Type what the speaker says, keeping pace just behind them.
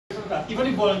class.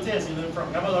 Even the volunteers you learn from.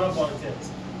 We have a lot of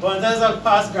volunteers. Volunteers are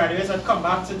past graduates that come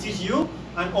back to teach you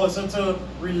and also to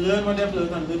relearn what they've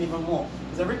learned and learn even more.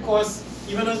 Because every course,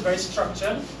 even though it's very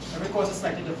structured, every course is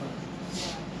slightly different.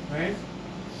 Right?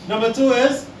 Number 2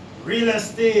 is real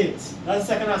estate. That's the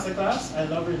second asset class. I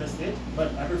love real estate,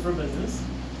 but I prefer business.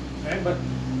 Right? But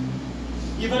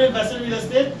even invest in real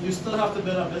estate, you still have to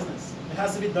build a business. It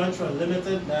has to be done through a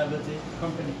limited liability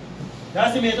company.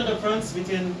 That's the major difference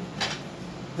between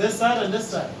this side and this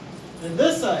side. In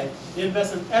this side, they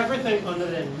invest in everything under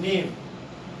their name.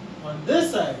 On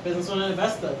this side, business owner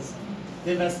investors,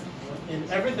 they invest in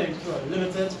everything through a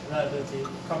limited liability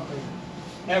company.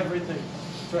 Everything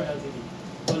through a LTD.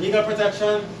 So legal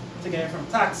protection, to get it from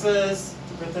taxes,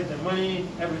 to protect their money,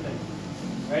 everything.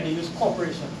 Right? They use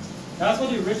corporations. That's what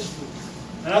the rich do.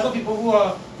 And that's what people who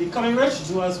are becoming rich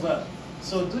do as well.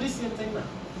 So do the same thing now.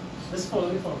 Let's follow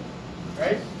the formula.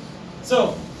 Right?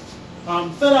 So,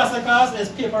 third asset class is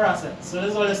paper assets. So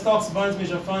this is all the stocks, bonds,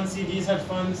 mutual funds, CDs, hedge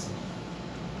funds.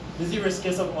 This is the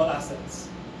riskiest of all assets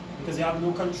because you have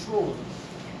no control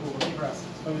over paper assets.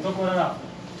 But we'll talk about that after.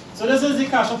 So this is the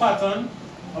cash flow pattern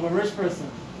of a rich person.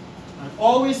 And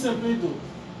all we simply do,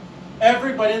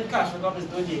 everybody in Cash Flow is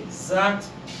doing the exact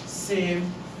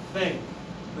same thing.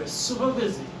 We're super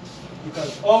busy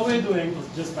because all we're doing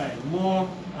is just buying more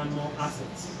and more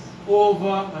assets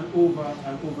over and over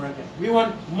and over again. We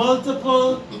want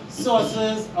multiple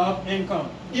sources of income.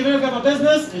 Even if we have a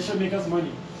business, it should make us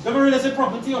money. If we have a real estate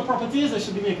property or properties, it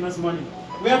should be making us money.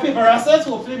 We have paper assets,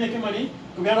 hopefully making money.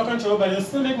 We have no control, but they'll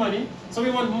still make money. So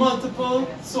we want multiple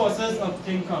sources of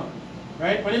income.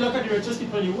 Right? When you look at the richest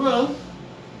people in the world,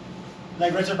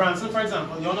 like Richard Branson, for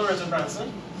example, you all know Richard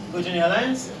Branson, Virgin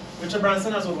Airlines. Richard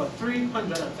Branson has over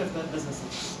 350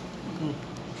 businesses.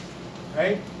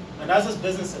 Right? And that's just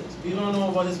businesses. We don't know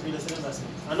about his real estate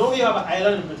investments. I know we have an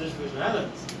island in British Virgin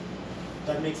Islands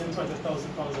that makes him £20,000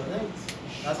 a night.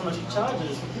 That's how much he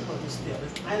charges for people to stay at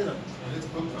this island. And it's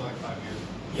booked for like 5 years.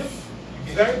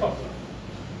 Yep. Very popular.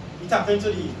 He tapped into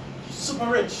the super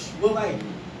rich worldwide.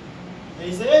 And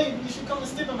he said, hey, you should come and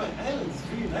stay on my island. It's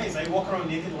really nice. I walk around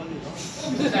naked all day long.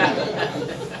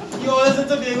 He always in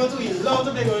Tobago too. He loves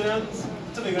Tobagonians.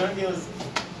 Tobagonian girls.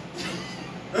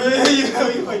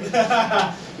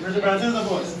 Richard Branson is a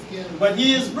boss. But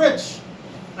he is rich.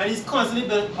 And he's constantly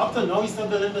building, up to now he's still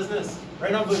building business.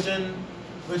 Right now Virgin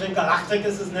Galactic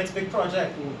is his next big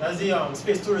project. That's the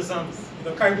space tourism. You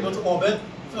can carry people to orbit,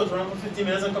 float around for 50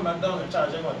 minutes and come back down and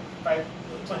charge them what, £20,000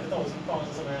 or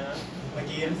something like that.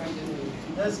 Again.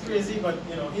 That's crazy, but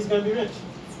you know, he's going to be rich.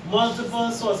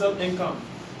 Multiple sources of income.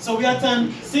 So we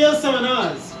attend sales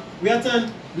seminars. We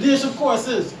attend leadership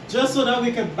courses just so that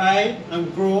we can buy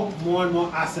and grow more and more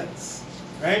assets.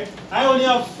 Right? I only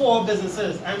have 4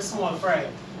 businesses. I'm small fry.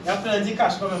 There are plenty of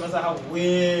Cash Flow members that have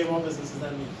way more businesses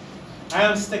than me. I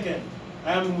am sticking.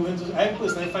 I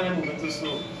personally find I'm moving too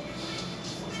slow.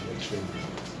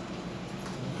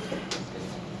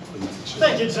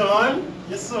 Thank you, John.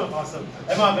 You're so awesome.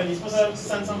 Hey, Marvin, you're supposed to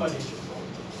send somebody.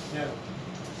 Yeah.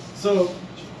 So,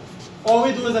 all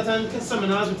we do is attend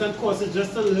seminars, we attend courses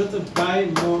just to learn to buy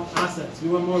more assets. We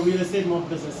want more real estate, more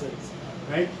businesses.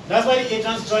 Right? That's why the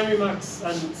agents join Remax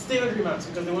and stay with Remax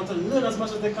because they want to learn as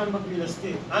much as they can about real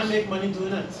estate and make money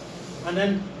doing it. And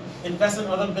then invest in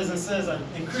other businesses and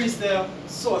increase their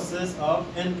sources of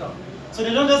income. So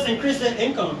they don't just increase their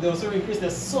income, they also increase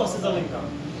their sources of income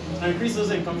and increase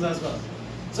those incomes as well.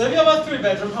 So if you have a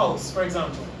 3-bedroom house, for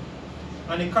example,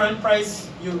 and the current price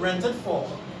you rent it for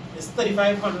is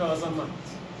 $3,500 a month,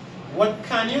 what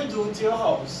can you do to your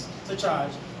house to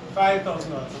charge $5,000 a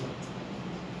month?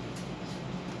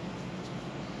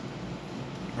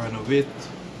 Renovate.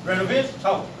 Renovate?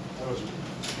 How?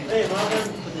 Hey,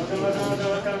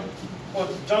 welcome.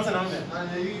 Oh, Johnson, I'm there.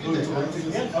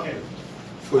 Yeah? Okay.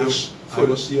 Furnish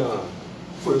the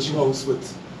house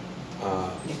with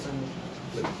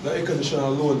not air conditioner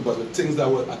alone, but the things that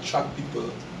will attract people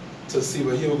to see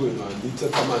where you're going on. Need to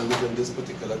come and live in this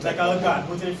particular type. Like I'll go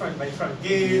put in front by the front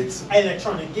gates,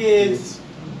 electronic gates,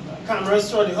 cameras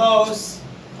throughout the house,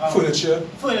 furniture,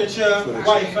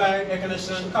 Wi-Fi, air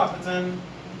conditioning, carpeting,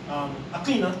 a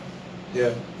cleaner.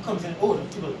 Yeah. Comes in, oh, the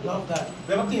people love that.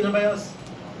 We have a cleaner by us.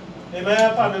 In my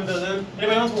apartment building,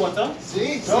 anybody wants water?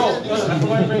 See? No, I don't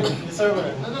want to bring the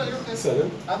server. No, you're okay. Sell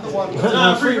it? I'm the one.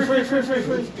 No, free. I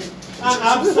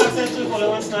have snacks here too, for the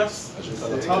one snacks.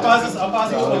 I'll pass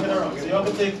it over to around. So y'all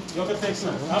can take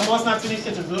snacks. I have more snacks in these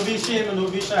kitchens. Don't be ashamed and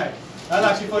don't be shy. That's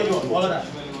actually for you, all of that.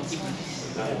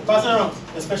 Pass it around,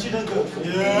 especially this good.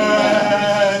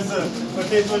 Yes!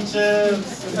 Potato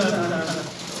chips.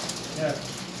 Yeah.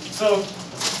 So,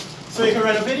 So you can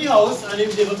renovate the house and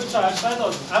you'll be able to charge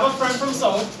 5,000. I have a friend from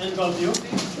South in Gulfview,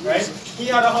 right? He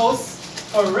had a house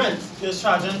for rent. He was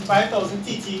charging 5,000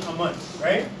 TT a month,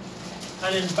 right?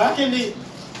 And then back in the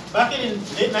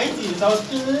late 90s, that was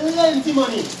plenty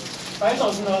money.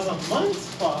 $5,000 a month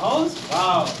for a house?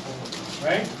 Wow.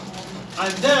 Right?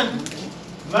 And then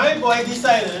my boy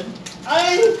decided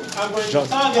I am going to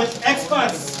target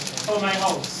expats for my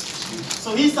house.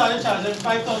 So he started charging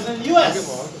 5,000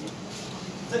 US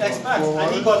to expats.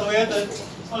 And he got away with it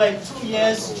for like 2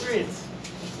 years straight.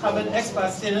 Having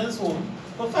expats staying in his home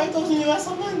for 5,000 US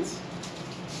a month.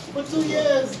 For 2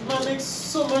 years, man makes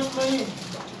so much money.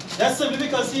 That's simply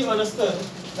because he understood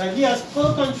that he has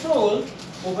full control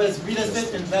over his real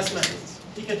estate investment.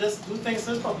 He can just do things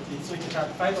to his property so he can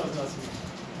charge $5,000 a month.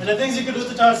 And the things you could do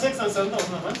to charge $6,000 and $7,000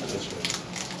 a month.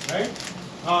 Right?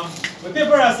 With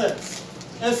paper assets,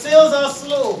 if sales are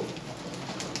slow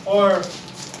or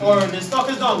the stock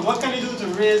is down, what can you do to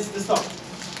raise the stock?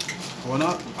 I want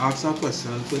to ask a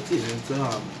question pertaining to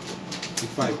the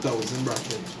 5,000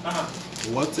 bracket.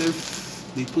 What if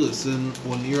the person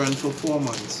only runs for 4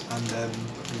 months and then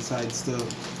decides to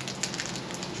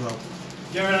drop?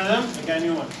 Get rid of them and get a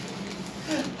new one.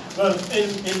 Well,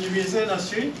 in the real estate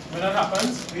industry, when that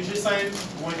happens, we usually sign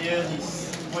 1 year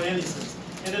lease, 1 year leases.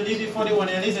 If they leave before the 1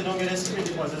 year lease, they don't get a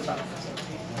security deposit back.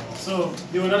 So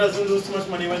the owner doesn't lose too much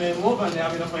money when they move and they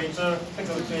have enough money to fix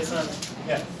up the place and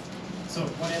yeah. So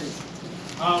 1 year lease.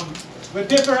 With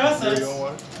paper assets,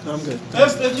 I'm good.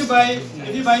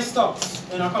 If you buy stocks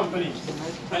in a company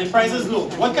and the price is low,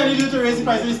 what can you do to raise the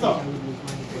price of the stock?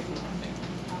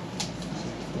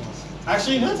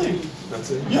 Actually, nothing.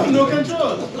 You have no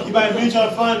control. You buy a mutual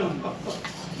fund.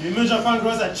 Your mutual fund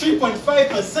grows at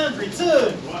 3.5%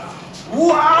 return.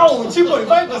 Wow,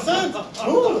 3.5%.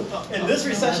 Ooh, in this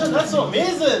recession, that's so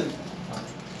amazing.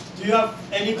 Do you have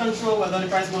any control whether the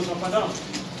price goes up or down?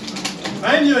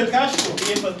 Mind you, in Cashflow,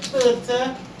 we aim for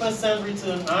 30%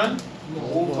 return and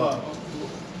over.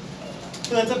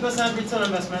 30% return on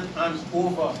investment and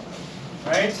over.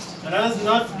 Right? And that is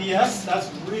not BS,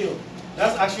 that's real.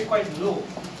 That's actually quite low.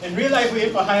 In real life, we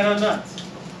aim for higher than that.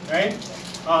 Right?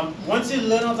 Once you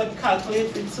learn how to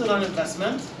calculate return on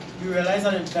investment, you realize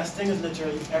that investing is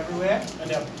literally everywhere, and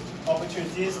there are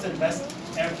opportunities to invest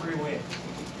everywhere.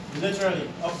 Literally,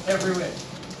 everywhere.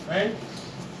 Right?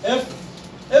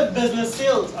 If business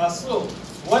sales are slow,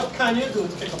 what can you do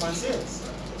to pick up on sales?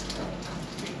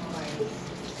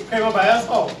 Create more buyers?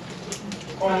 How?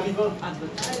 Call more people?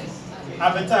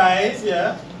 Advertise,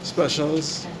 yeah.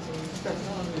 Specials.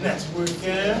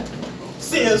 Networking.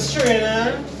 Sales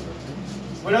training.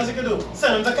 What else you can do?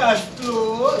 Send them the cash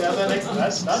flow. Yeah,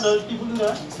 that's that does people do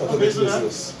that. Start the next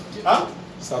business. Huh?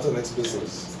 Start the next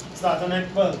business. Start the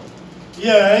next well.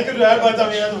 Yeah, you could do that, but I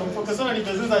mean, focus on the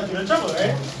business that you're in trouble,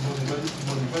 right?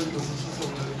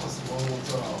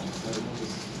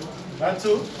 That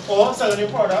too. Or sell a new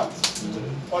product,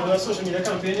 or do a social media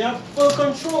campaign. You have full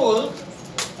control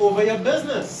over your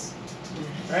business,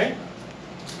 right?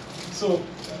 So,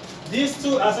 these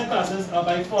two asset classes are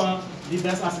by far the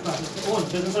best asset classes to own,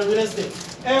 business and real estate.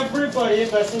 Everybody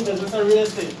invests in business and real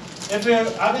estate. If you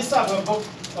have a Saga book,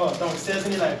 downstairs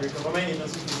in the library, because my name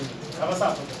is I have a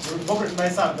Saga book written by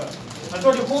Saga. I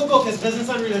thought the whole book is business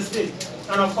and real estate,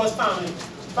 and of course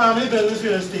family, business,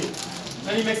 real estate.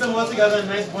 And he makes them all together in a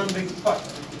nice one big pot.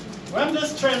 What I'm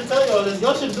just trying to tell you all is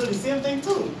you should do the same thing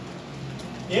too.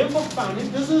 Aim for family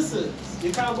businesses.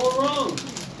 You can't go wrong.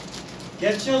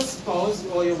 Get your spouse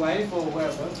or your wife or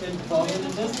whoever involved in the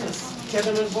business. Get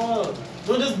them involved.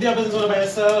 Don't just be a business owner by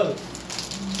yourself.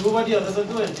 Do what the others are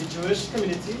doing. The Jewish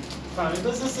community, family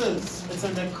businesses. It's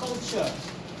in their culture.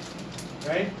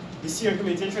 Right? The Syrian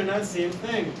community in Trinidad, same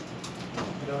thing.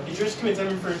 You know, the Jewish community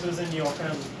I'm referring to is in New York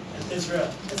and Israel.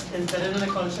 It's embedded in the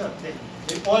culture.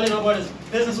 All they know about is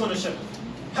business ownership.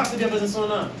 You have to be a business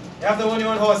owner. You have to own your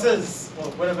own horses, or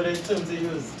whatever the terms they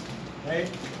use. Right?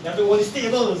 You have to own the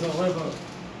stables or whatever.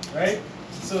 Right?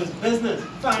 So it's business,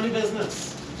 family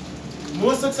business.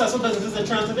 Most successful businesses in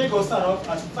Trinidad go start off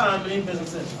as family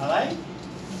businesses. Alright?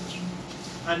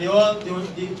 And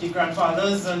the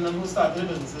grandfathers and who started the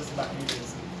businesses back in the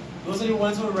days. Those are the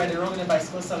ones who were riding around on their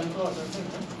bicycles selling clothes and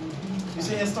things. Right? You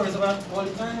see hear stories about it all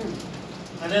the time.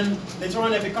 And then later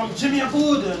on they become Jimmy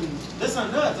Abood and this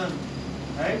and that. And,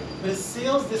 right? With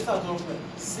sales, they start off with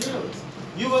sales.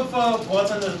 You work for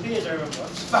Boards and the Page, I remember,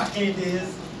 back in the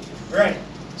days. Right.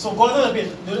 So Boards and the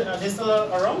Page, are they still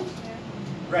around?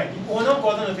 Right. You own up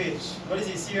Boards and the Page. What is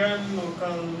it? Syrian,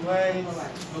 local white?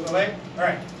 Local white?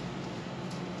 Alright.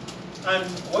 And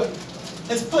what?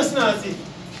 His personality.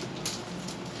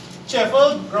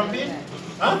 Cheerful, grumpy.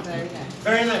 Huh?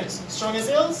 Very nice. Strong in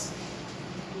sales?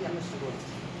 Yeah, Mr. Gold.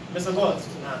 Mr. Gold.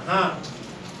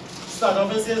 Started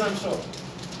off in sales, I'm sure.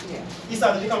 Yeah. He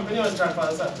started the company or his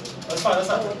grandfather started? Or his father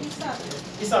started? Oh, he started it.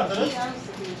 He started it? He and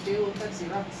they worked at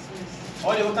Xerox.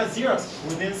 Oh, they worked at Xerox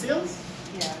within sales?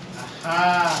 Yeah.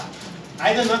 Aha!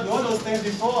 I did not know those things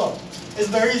before. It's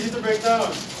very easy to break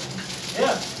down.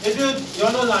 Yeah. If you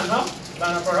know Landhub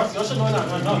products, you should know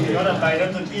Landhub now. You want to buy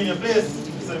them to be in your place.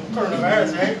 It's a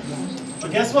coronavirus, right?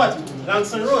 But guess what?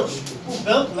 Langston Roach, who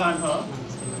built Landhub,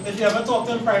 if you ever talk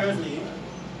to him privately,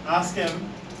 ask him,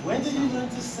 when did you learn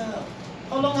to sell?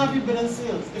 How long have you been in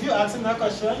sales? If you ask him that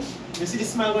question, you see the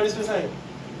smile on his face like,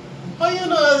 how you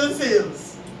know I was in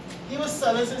sales? He was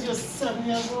selling since he was 7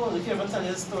 years old, if you ever tell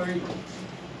his story.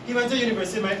 He went to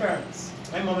university with my parents,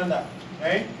 my mom and dad,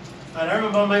 right? And I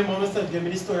remember my mom used to give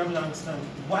me the story of Langston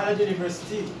while at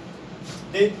university.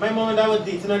 My mom and dad were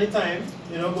dating at the time,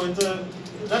 you know, going to,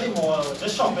 not the mall,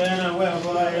 just shopping and wherever,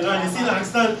 you know, and they see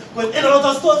Langston going in and out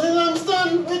of stores. Hey,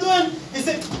 Langston, what you doing? He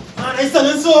said, man, I'm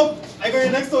selling soap. I go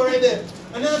next door right there.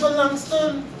 And then, but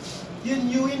Langston, you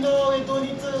know, you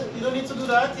don't need to do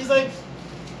that. He's like,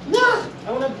 nah,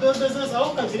 I want to build business. I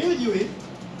will continue with Yuri,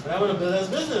 but I want to build his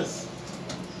business.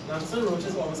 Langston Roach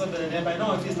is almost a billionaire by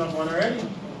now if he's not one already.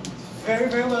 Very,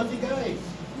 very wealthy guy.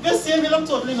 Just see him, he looks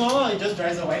totally normal. He just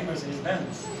drives a white Mercedes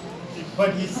Benz.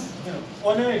 But he's, you know,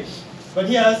 honored. But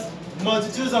he has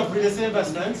multitudes of real estate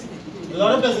investments, a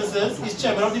lot of businesses. He's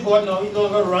chairman of the board now. He no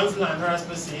longer runs Landhurst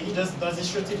per se. He just does his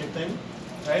strategic thing,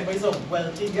 right? But he's a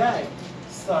wealthy guy.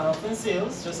 Start off in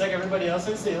sales, just like everybody else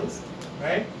in sales,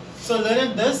 right? So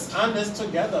learning this and this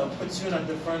together puts you in a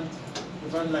different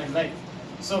limelight.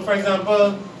 So for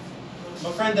example,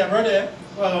 my friend Deborah there,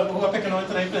 well, we're picking on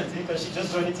tonight plenty because she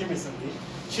just joined the team recently.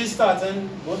 She's starting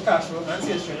both Cashflow and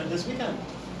sales training this weekend.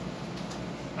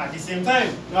 At the same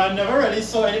time. Now, I never really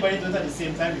saw anybody do it at the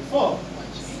same time before.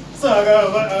 So,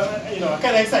 you know, I'm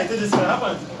kind of excited this will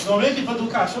happen. Normally people do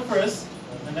Cashflow first,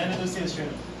 and then they do sales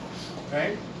training,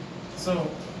 right? So,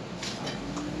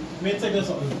 let me take this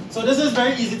off. So this is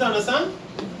very easy to understand?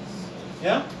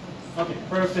 Yeah? Okay,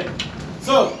 perfect.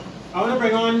 So, I want to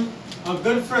bring on a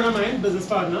good friend of mine, business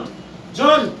partner,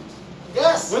 John.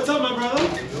 Yes. What's up, my brother?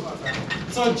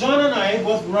 So John and I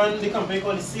both run the company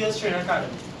called the Sales Trainer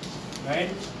Academy, right?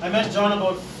 I met John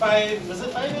about 5 years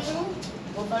ago?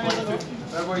 About 5 years ago?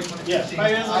 February 2015. Yeah, 5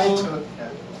 years ago.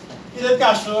 He did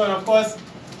Cashflow, and of course,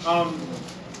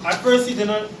 at first he did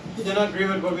not agree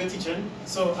with what we were teaching.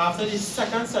 So after the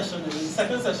second session, I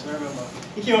remember,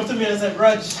 he came up to me and said,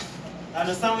 Raj, I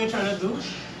understand what you're trying to do.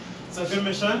 It's a good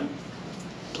mission,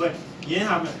 but you ain't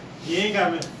have me. You ain't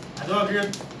got me. I don't agree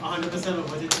 100% with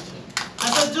what you're teaching. I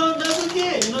said, John, that's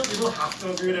okay. You don't have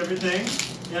to agree with everything,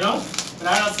 you know? But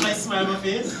I had a nice smile on my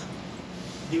face.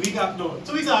 The week after, no,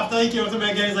 2 weeks after, he came up to me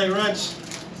again. He's like, Raj.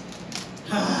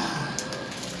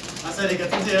 I said, they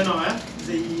get into here now, eh? He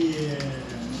said,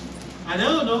 yeah. I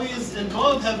know, he's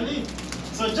involved heavily.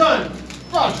 So, John,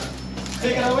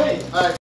 take it away. All right.